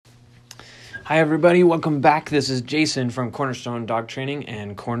Hi everybody, welcome back. This is Jason from Cornerstone Dog Training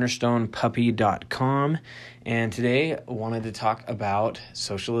and cornerstonepuppy.com. And today I wanted to talk about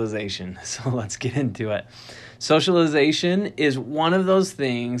socialization. So let's get into it. Socialization is one of those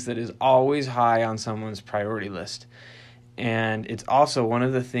things that is always high on someone's priority list. And it's also one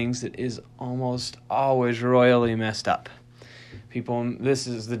of the things that is almost always royally messed up. This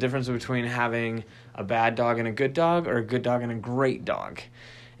is the difference between having a bad dog and a good dog, or a good dog and a great dog.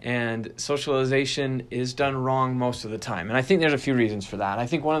 And socialization is done wrong most of the time. And I think there's a few reasons for that. I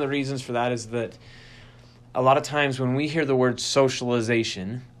think one of the reasons for that is that a lot of times when we hear the word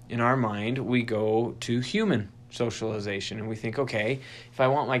socialization, in our mind, we go to human socialization. And we think, okay, if I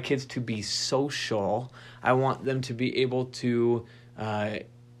want my kids to be social, I want them to be able to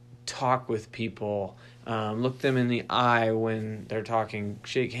talk with people, look them in the eye when they're talking,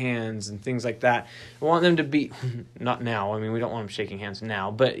 shake hands and things like that. I want them to be, not now, I mean, we don't want them shaking hands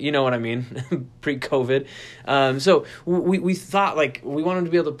now, but you know what I mean, pre-COVID. So we thought like we want them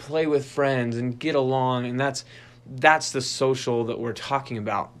to be able to play with friends and get along, and that's the social that we're talking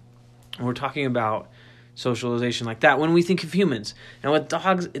about. We're talking about socialization like that when we think of humans. Now with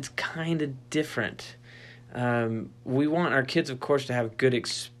dogs, it's kind of different. We want our kids, of course, to have good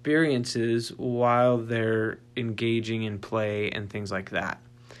experiences while they're engaging in play and things like that.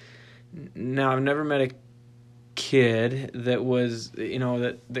 Now, I've never met a kid that was,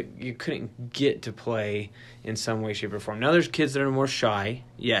 that you couldn't get to play in some way, shape, or form. Now, there's kids that are more shy,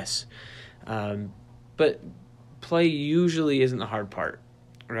 yes. But play usually isn't the hard part,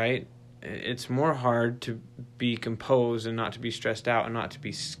 right? It's more hard to be composed and not to be stressed out and not to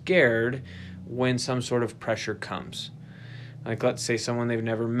be scared when some sort of pressure comes. Like, let's say someone they've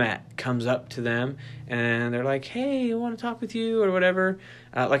never met comes up to them and they're like, hey, I want to talk with you or whatever.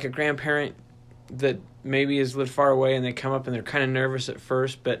 Like a grandparent that maybe has lived far away and they come up and they're kind of nervous at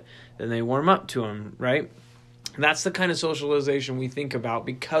first, but then they warm up to them, right? That's the kind of socialization we think about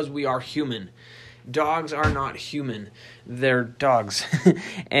because we are human. Dogs are not human. They're dogs.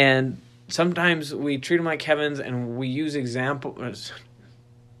 And sometimes we treat them like heavens and we use examples.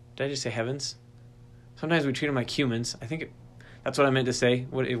 Did I just say heavens? Sometimes we treat them like humans. I think that's what I meant to say,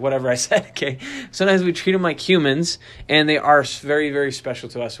 whatever I said, okay? Sometimes we treat them like humans, and they are very, very special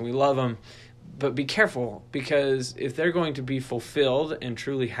to us, and we love them. But be careful, because if they're going to be fulfilled and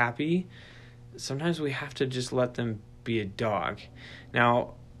truly happy, sometimes we have to just let them be a dog.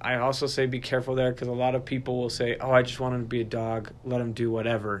 Now, I also say be careful there, because a lot of people will say, oh, I just want him to be a dog, let him do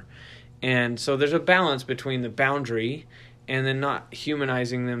whatever. And so there's a balance between the boundary and then not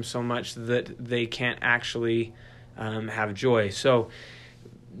humanizing them so much that they can't actually have joy. So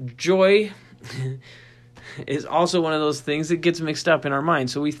joy is also one of those things that gets mixed up in our mind.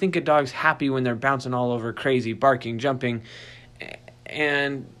 So we think a dog's happy when they're bouncing all over, crazy, barking, jumping,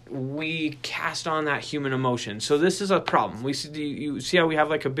 and we cast on that human emotion. So this is a problem. You see how we have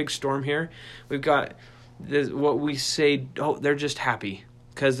like a big storm here? We've got what we say, oh, they're just happy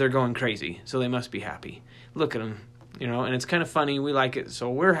because they're going crazy, so they must be happy. Look at them. And it's kind of funny. We like it, so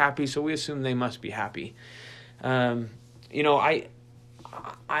we're happy, so we assume they must be happy. I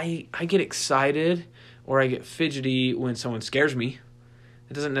get excited or I get fidgety when someone scares me.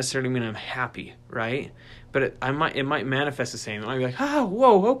 It doesn't necessarily mean I'm happy, right? But it might manifest the same. I might be like, oh,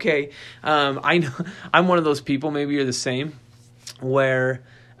 whoa, okay. I know I'm one of those people. Maybe you're the same, where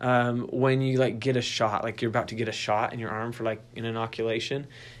when you like get a shot, like you're about to get a shot in your arm for like an inoculation.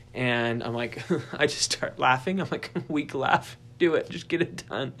 And I'm like, I just start laughing. I'm like, weak laugh. Do it. Just get it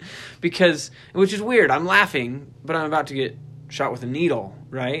done. Which is weird. I'm laughing, but I'm about to get shot with a needle,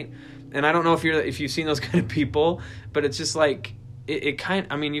 right? And I don't know if you've seen those kind of people, but it's just like,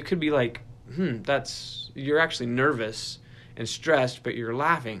 you could be like, you're actually nervous and stressed, but you're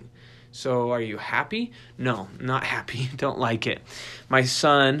laughing. So are you happy? No, not happy. Don't like it. My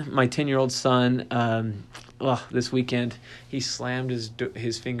son, my 10-year-old son, this weekend, he slammed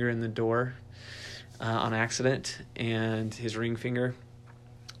his finger in the door on accident, and his ring finger,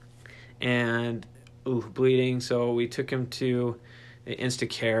 and bleeding. So we took him to the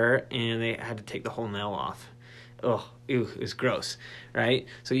Instacare, and they had to take the whole nail off. It was gross, right?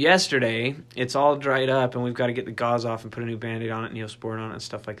 So yesterday, it's all dried up, and we've got to get the gauze off and put a new Band-Aid on it, Neosporin on it, and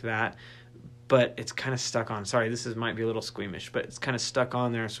stuff like that. But it's kind of stuck on. Sorry, might be a little squeamish, but it's kind of stuck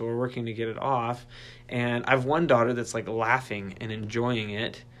on there, so we're working to get it off. And I have one daughter that's like laughing and enjoying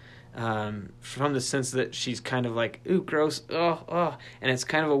it, from the sense that she's kind of like, ooh, gross, and it's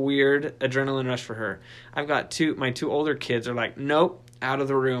kind of a weird adrenaline rush for her. I've got my two older kids are like, nope, out of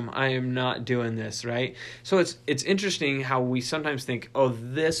the room. I am not doing this, right? So it's interesting how we sometimes think, oh,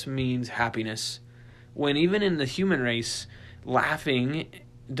 this means happiness, when even in the human race, laughing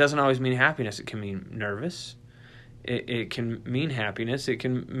doesn't always mean happiness. It can mean nervous. It can mean happiness. It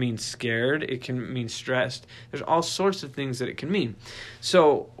can mean scared. It can mean stressed. There's all sorts of things that it can mean.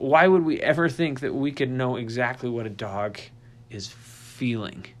 So why would we ever think that we could know exactly what a dog is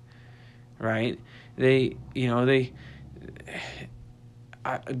feeling, right?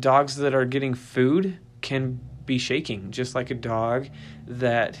 Dogs that are getting food can be shaking, just like a dog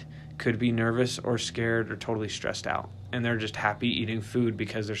that could be nervous or scared or totally stressed out. And they're just happy eating food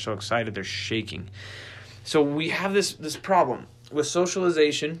because they're so excited they're shaking. So we have this problem with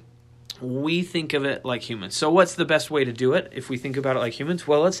socialization. We think of it like humans. So what's the best way to do it if we think about it like humans?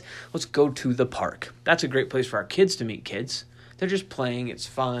 Well, let's go to the park. That's a great place for our kids to meet kids. They're just playing. It's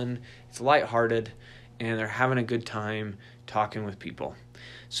fun. It's lighthearted. And they're having a good time talking with people.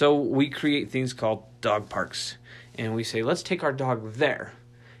 So we create things called dog parks. And we say, let's take our dog there.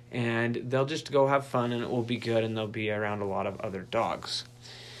 And they'll just go have fun and it will be good and they'll be around a lot of other dogs.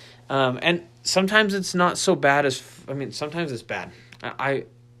 And sometimes it's not so bad sometimes it's bad. I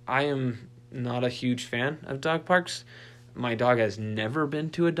am not a huge fan of dog parks. My dog has never been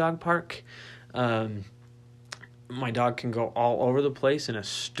to a dog park. My dog can go all over the place in a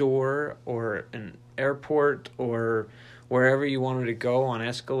store or an airport or wherever you want her to go, on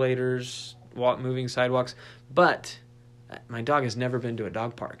escalators, moving sidewalks. But my dog has never been to a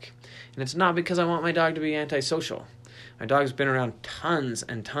dog park. And it's not because I want my dog to be antisocial. My dog's been around tons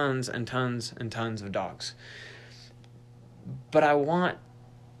and tons and tons and tons of dogs. But I want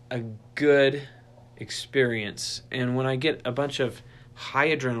a good experience. And when I get a bunch of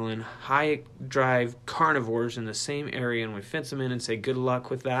high adrenaline, high drive carnivores in the same area and we fence them in and say good luck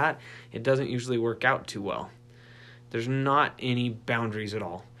with that, it doesn't usually work out too well. There's not any boundaries at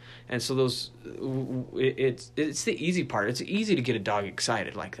all. And so it's the easy part. It's easy to get a dog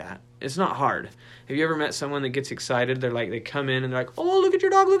excited like that. It's not hard. Have you ever met someone that gets excited? They come in and they're like, oh, look at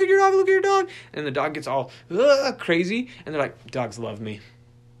your dog, look at your dog, look at your dog. And the dog gets all crazy. And they're like, dogs love me.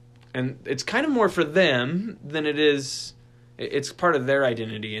 And it's kind of more for them than it is. It's part of their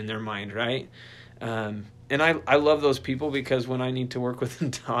identity in their mind, right? And I love those people because when I need to work with a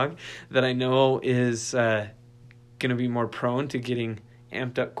dog that I know is going to be more prone to getting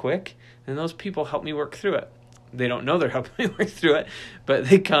amped up quick, and those people help me work through it. They don't know they're helping me work through it, but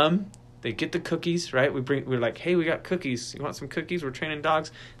they come, they get the cookies, right? We're like, hey, we got cookies. You want some cookies? We're training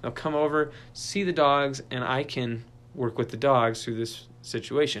dogs. They'll come over, see the dogs, and I can work with the dogs through this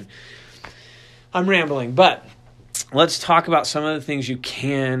situation. I'm rambling, but let's talk about some of the things you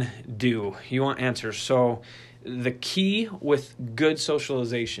can do. You want answers. So the key with good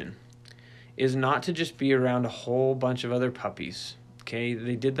socialization is not to just be around a whole bunch of other puppies. Okay,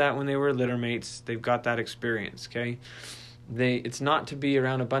 they did that when they were litter mates. They've got that experience. Okay, it's not to be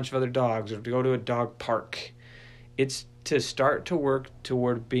around a bunch of other dogs or to go to a dog park. It's to start to work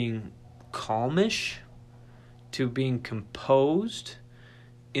toward being calmish, to being composed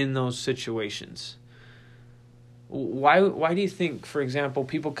in those situations. Why do you think, for example,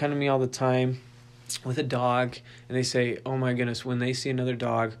 people come to me all the time with a dog and they say, oh my goodness, when they see another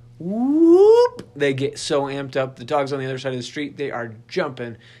dog, whoop, they get so amped up. The dog's on the other side of the street. They are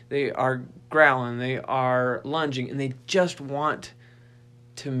jumping. They are growling. They are lunging. And they just want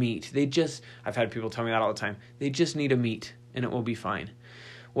to meet. I've had people tell me that all the time. They just need a meet and it will be fine.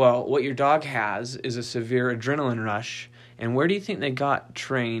 Well, what your dog has is a severe adrenaline rush. And where do you think they got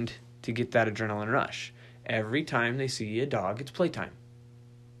trained to get that adrenaline rush? Every time they see a dog, it's playtime.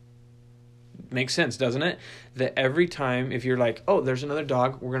 Makes sense, doesn't it? That every time, if you're like, oh, there's another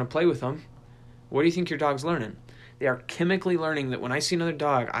dog, we're going to play with them, what do you think your dog's learning? They are chemically learning that when I see another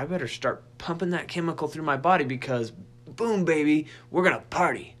dog, I better start pumping that chemical through my body because, boom, baby, we're going to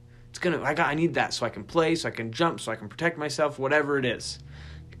party. I need that so I can play, so I can jump, so I can protect myself, whatever it is.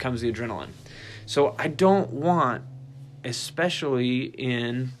 It comes the adrenaline. So I don't want, especially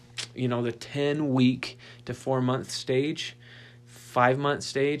in, the 10-week to 4-month stage, 5-month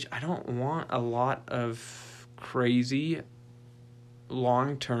stage, I don't want a lot of crazy,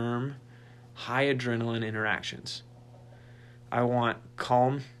 long-term, high adrenaline interactions. I want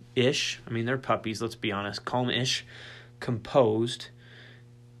calm-ish, they're puppies, let's be honest, calm-ish, composed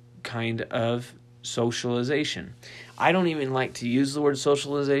kind of socialization. I don't even like to use the word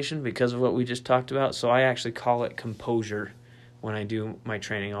socialization because of what we just talked about, so I actually call it composure when I do my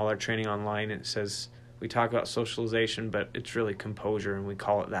training. All our training online, it says we talk about socialization, but it's really composure, and we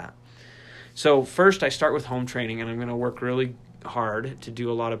call it that. So first, I start with home training, and I'm going to work really hard to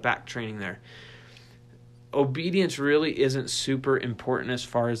do a lot of back training there. Obedience really isn't super important as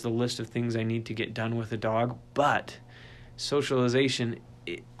far as the list of things I need to get done with a dog, but socialization,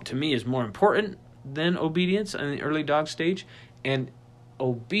 to me, is more important than obedience in the early dog stage, and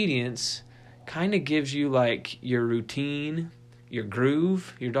obedience kind of gives you like your routine, your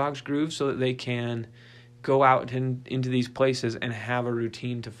groove, your dog's groove, so that they can go out into these places and have a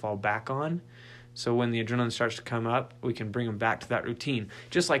routine to fall back on. So when the adrenaline starts to come up, we can bring them back to that routine.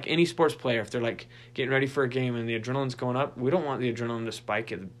 Just like any sports player, if they're like getting ready for a game and the adrenaline's going up, we don't want the adrenaline to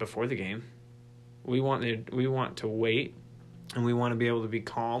spike before the game. We want to wait, and we want to be able to be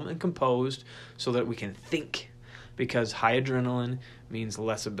calm and composed so that we can think, because high adrenaline means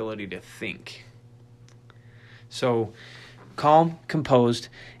less ability to think. So calm, composed.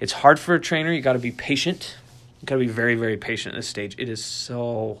 It's hard for a trainer. You got to be patient. You got to be very, very patient at this stage. It is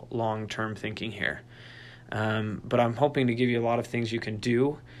so long-term thinking here. But I'm hoping to give you a lot of things you can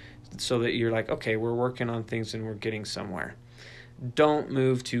do so that you're like, okay, we're working on things and we're getting somewhere. Don't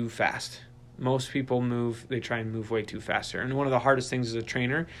move too fast. Most people they try and move way too fast here. And one of the hardest things as a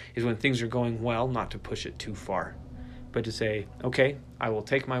trainer is when things are going well, not to push it too far, but to say, okay, I will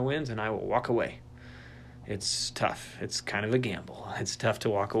take my wins and I will walk away. It's tough. It's kind of a gamble. It's tough to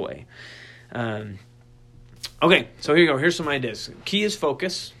walk away. Okay, so here you go. Here's some ideas. Key is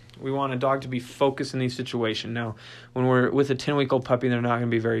focus. We want a dog to be focused in these situations. Now, when we're with a 10-week-old puppy, they're not going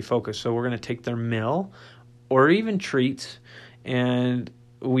to be very focused. So we're going to take their meal or even treats, and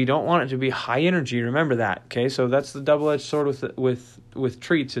we don't want it to be high energy. Remember that, okay? So that's the double-edged sword with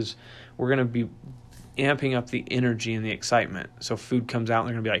treats, is we're going to be amping up the energy and the excitement. So food comes out, and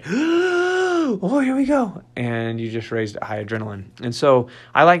they're going to be like, oh, here we go. And you just raised high adrenaline. And so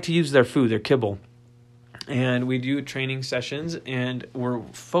I like to use their food, their kibble. And we do training sessions, and we're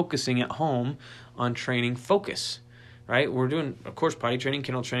focusing at home on training focus, right? We're doing, of course, potty training,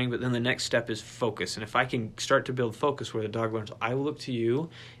 kennel training, but then the next step is focus. And if I can start to build focus where the dog learns, I look to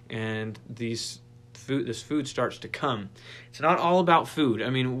you, and this food starts to come. It's not all about food. I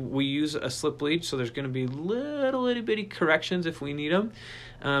mean, we use a slip lead, so there's going to be little itty bitty corrections if we need them.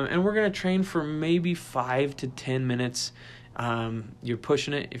 And we're going to train for maybe 5 to 10 minutes. You're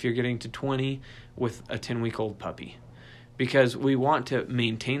pushing it if you're getting to 20 with a 10-week-old puppy, because we want to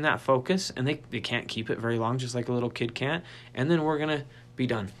maintain that focus, and they can't keep it very long, just like a little kid can't. And then we're going to be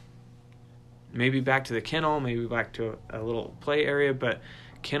done. Maybe back to the kennel, maybe back to a little play area, but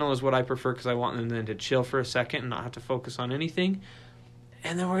kennel is what I prefer because I want them then to chill for a second and not have to focus on anything.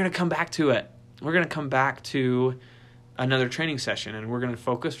 And then we're going to come back to it. We're going to come back to another training session, and we're going to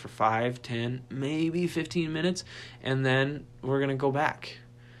focus for 5, 10, maybe 15 minutes, and then we're going to go back.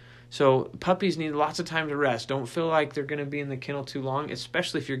 So puppies need lots of time to rest. Don't feel like they're going to be in the kennel too long,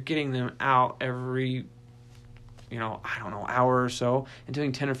 especially if you're getting them out every, hour or so and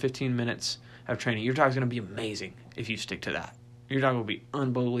doing 10 or 15 minutes of training. Your dog's going to be amazing if you stick to that. Your dog will be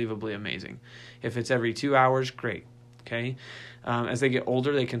unbelievably amazing. If it's every 2 hours, great. Okay. As they get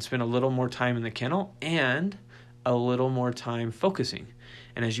older, they can spend a little more time in the kennel and a little more time focusing.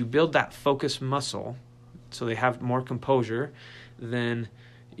 And as you build that focus muscle, so they have more composure, then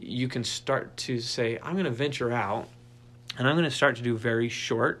you can start to say, I'm going to venture out, and I'm going to start to do very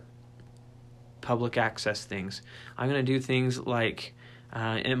short public access things. I'm going to do things like,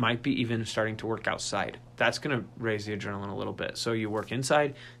 it might be even starting to work outside. That's going to raise the adrenaline a little bit. So you work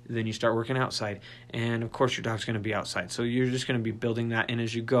inside, then you start working outside. And of course your dog's going to be outside. So you're just going to be building that in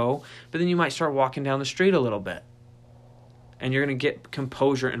as you go. But then you might start walking down the street a little bit. And you're going to get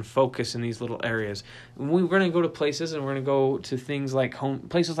composure and focus in these little areas. We're going to go to places, and we're going to go to things like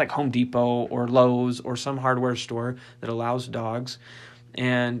places like Home Depot or Lowe's or some hardware store that allows dogs.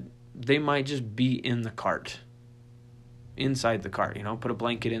 And they might just be in the cart, inside the cart, put a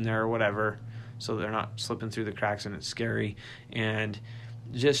blanket in there or whatever, so they're not slipping through the cracks and it's scary. And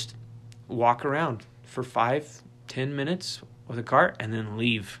just walk around for 5-10 minutes with a cart and then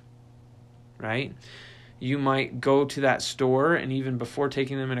leave, right? You might go to that store, and even before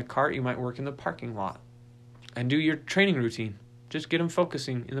taking them in a cart, you might work in the parking lot and do your training routine. Just get them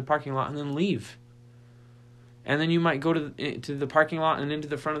focusing in the parking lot and then leave. And then you might go to the parking lot and into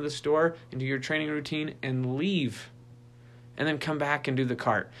the front of the store and do your training routine and leave. And then come back and do the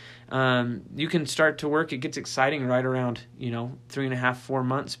cart. You can start to work. It gets exciting right around, 3.5, 4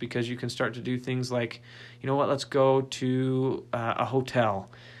 months, because you can start to do things like, let's go to a hotel.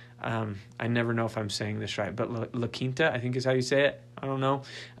 I never know if I'm saying this right, but La Quinta, I think is how you say it. I don't know.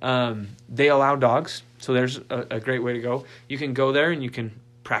 They allow dogs, so there's a great way to go. You can go there and you can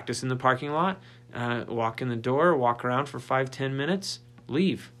practice in the parking lot, walk in the door, walk around for 5-10 minutes,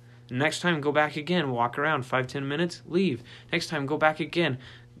 leave. Next time, go back again, walk around 5-10 minutes, leave. Next time, go back again,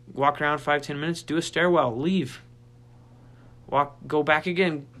 walk around 5-10 minutes, do a stairwell, leave. Go back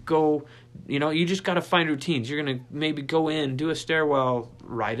again, you just got to find routines. You're going to maybe go in, do a stairwell,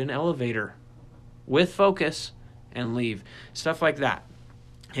 ride an elevator with focus, and leave. Stuff like that.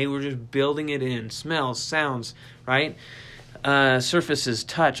 Hey, we're just building it in. Smells, sounds, right? Surfaces,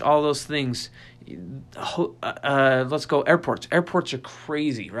 touch, all those things. Let's go airports. Airports are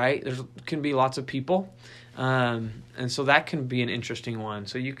crazy, right? There can be lots of people. And so that can be an interesting one.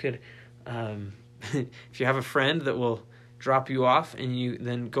 So you could, if you have a friend that will drop you off and you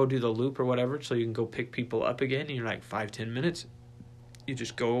then go do the loop or whatever, so you can go pick people up again, and you're like 5-10 minutes. You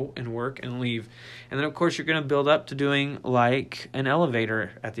just go and work and leave. And then, of course, you're going to build up to doing like an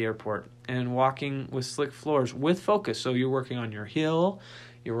elevator at the airport and walking with slick floors with focus. So you're working on your hill,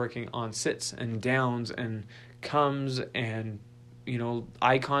 you're working on sits and downs and comes and,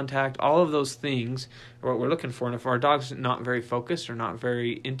 eye contact. All of those things are what we're looking for. And if our dog's not very focused or not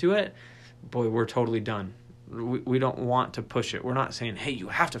very into it, boy, we're totally done. We don't want to push it. We're not saying, hey, you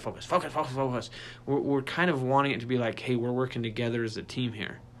have to focus. We're kind of wanting it to be like, hey, we're working together as a team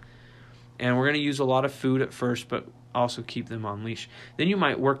here. And we're going to use a lot of food at first, but also keep them on leash. Then you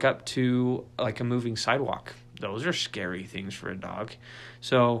might work up to like a moving sidewalk. Those are scary things for a dog.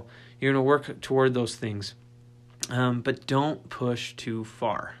 So you're going to work toward those things. But don't push too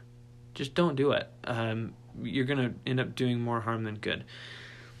far. Just don't do it. You're going to end up doing more harm than good.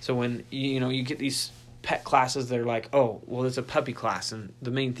 So when you get these pet classes, they're like, oh, well, it's a puppy class, and the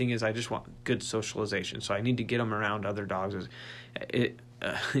main thing is I just want good socialization, so I need to get them around other dogs. Do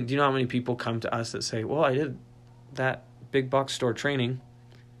you know how many people come to us that say, well, I did that big box store training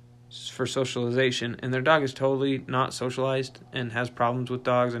for socialization, and their dog is totally not socialized and has problems with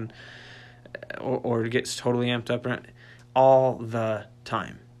dogs, and or gets totally amped up all the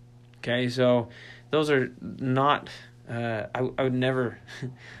time. Okay, so those are not. I would never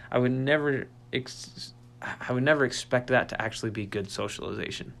expect that to actually be good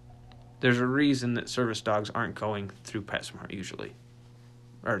socialization. There's a reason that service dogs aren't going through PetSmart usually,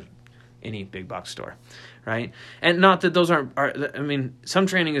 or any big box store, right? And not that those aren't. Some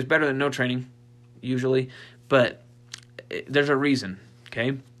training is better than no training, usually, but there's a reason.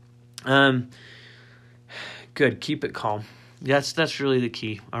 Okay, good. Keep it calm. That's really the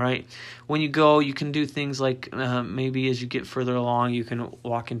key, all right? When you go, you can do things like maybe as you get further along, you can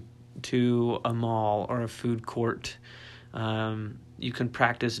walk into a mall or a food court. You can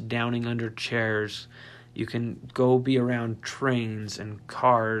practice downing under chairs. You can go be around trains and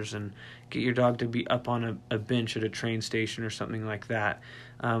cars and get your dog to be up on a bench at a train station or something like that.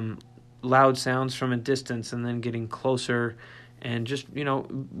 Loud sounds from a distance and then getting closer. And just,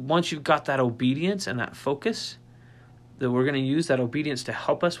 once you've got that obedience and that focus, that we're going to use that obedience to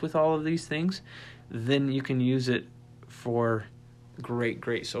help us with all of these things, then you can use it for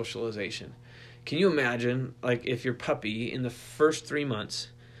great socialization. Can you imagine, like, if your puppy in the first 3 months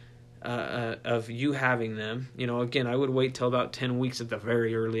of you having them, again, I would wait till about 10 weeks at the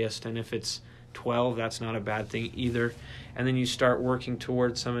very earliest, and if it's 12, that's not a bad thing either. And then you start working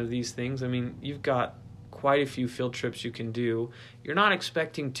towards some of these things. You've got quite a few field trips you can do. You're not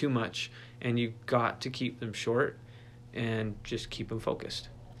expecting too much, and you've got to keep them short and just keep them focused.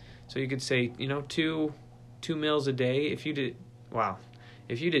 So you could say, two meals a day. If you did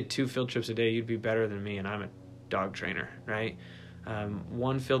 2 field trips a day, you'd be better than me, and I'm a dog trainer, right?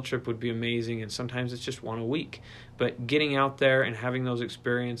 1 field trip would be amazing, and sometimes it's just 1 a week. But getting out there and having those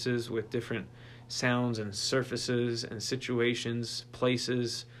experiences with different sounds and surfaces and situations,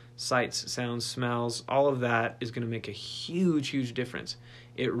 places, sights, sounds, smells, all of that is going to make a huge difference.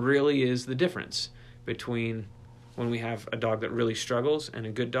 It really is the difference between when we have a dog that really struggles and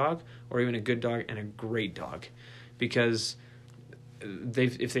a good dog, or even a good dog and a great dog. Because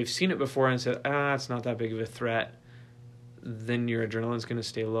if they've seen it before and said, it's not that big of a threat, then your adrenaline's going to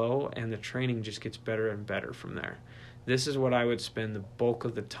stay low, and the training just gets better and better from there. This is what I would spend the bulk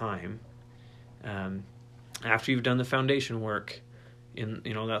of the time after you've done the foundation work in,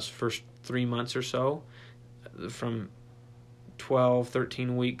 that's first 3 months or so, from 12,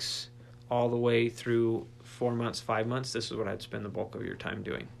 13 weeks all the way through 4 months, 5 months. This is what I'd spend the bulk of your time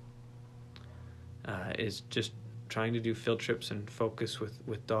doing. Is just trying to do field trips and focus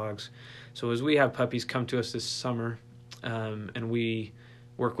with dogs. So as we have puppies come to us this summer, and we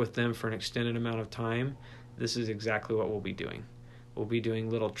work with them for an extended amount of time, this is exactly what we'll be doing. We'll be doing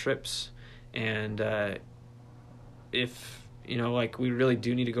little trips, and if we really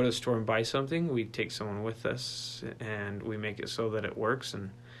do need to go to the store and buy something, we take someone with us, and we make it so that it works, and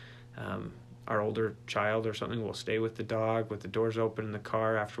our older child or something will stay with the dog with the doors open in the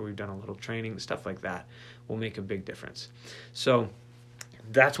car after we've done a little training. Stuff like that will make a big difference. So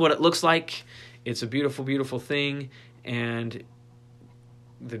that's what it looks like. It's a beautiful thing, and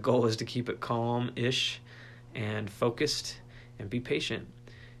the goal is to keep it calm-ish and focused and be patient.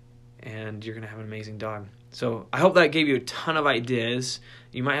 and you're going to have an amazing dog. So I hope that gave you a ton of ideas.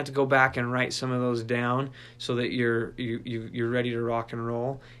 You might have to go back and write some of those down so that you're ready to rock and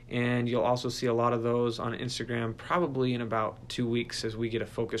roll. And you'll also see a lot of those on Instagram probably in about 2 weeks as we get to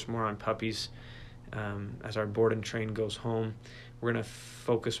focus more on puppies. As our board and train goes home, we're going to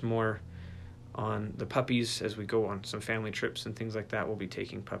focus more on the puppies as we go on some family trips and things like that. We'll be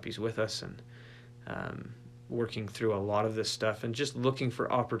taking puppies with us and working through a lot of this stuff and just looking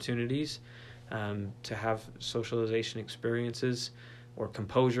for opportunities to have socialization experiences or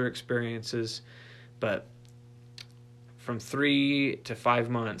composure experiences. But from 3 to 5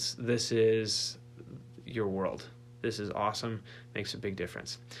 months, this is your world. This is awesome. Makes a big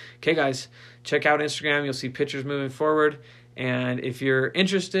difference. Okay, guys, check out Instagram. You'll see pictures moving forward. And if you're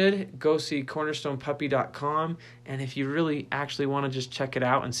interested, go see cornerstonepuppy.com. And if you really actually want to just check it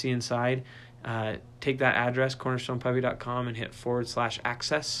out and see inside, take that address, cornerstonepuppy.com, and hit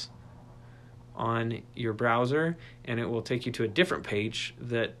 /access on your browser, and it will take you to a different page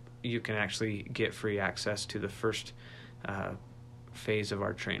that you can actually get free access to the first phase of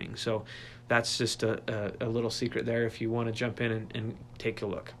our training. So that's just a little secret there if you want to jump in and take a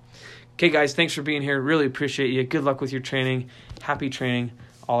look. Okay, guys, thanks for being here. Really appreciate you. Good luck with your training. Happy training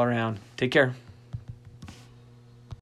all around. Take care.